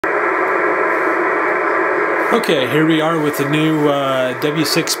Okay, here we are with the new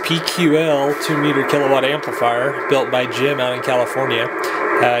W6PQL 2-meter kilowatt amplifier built by Jim out in California,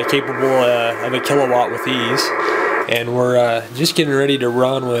 capable of a kilowatt with ease. And we're just getting ready to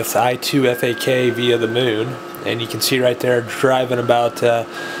run with I2 FAK via the moon. And you can see right there driving about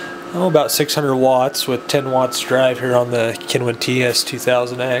 600 watts with 10 watts drive here on the Kilowatt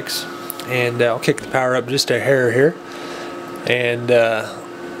TS2000X. And I'll kick the power up just a hair here. And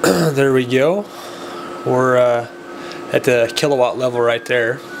there we go. We're at the kilowatt level right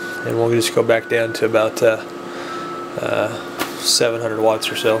there, and we'll just go back down to about 700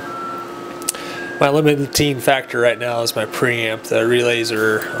 watts or so. My limiting factor right now is my preamp. The relays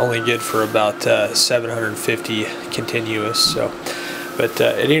are only good for about 750 continuous. So, but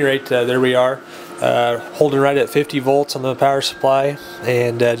at any rate, there we are, holding right at 50 volts on the power supply,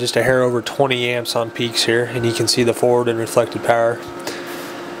 and just a hair over 20 amps on peaks here, and you can see the forward and reflected power.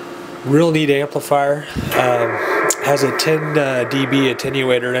 Real neat amplifier. Has a 10 dB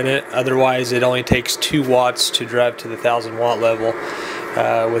attenuator in it. Otherwise, it only takes 2 watts to drive to the 1000 watt level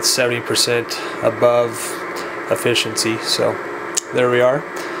with 70% above efficiency. So there we are.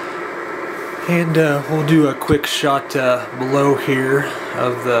 And we'll do a quick shot below here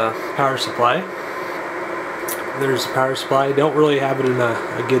of the power supply. There's the power supply. Don't really have it in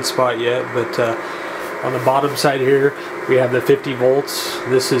a good spot yet, but on the bottom side here we have the 50 volts.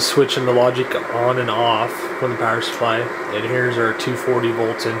 This is switching the logic on and off from the power supply, and here's our 240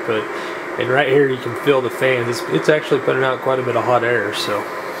 volts input. And right here you can feel the fans. It's actually putting out quite a bit of hot air. So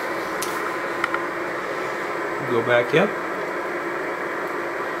go back up.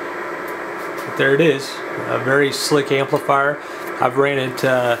 But there it is, a very slick amplifier. I've ran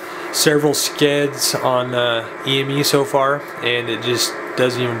it several skids on EME so far, and it just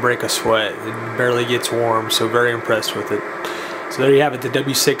doesn't even break a sweat. It barely gets warm, so very impressed with it. So there you have it, the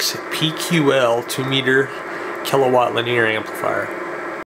W6PQL 2-meter kilowatt linear amplifier.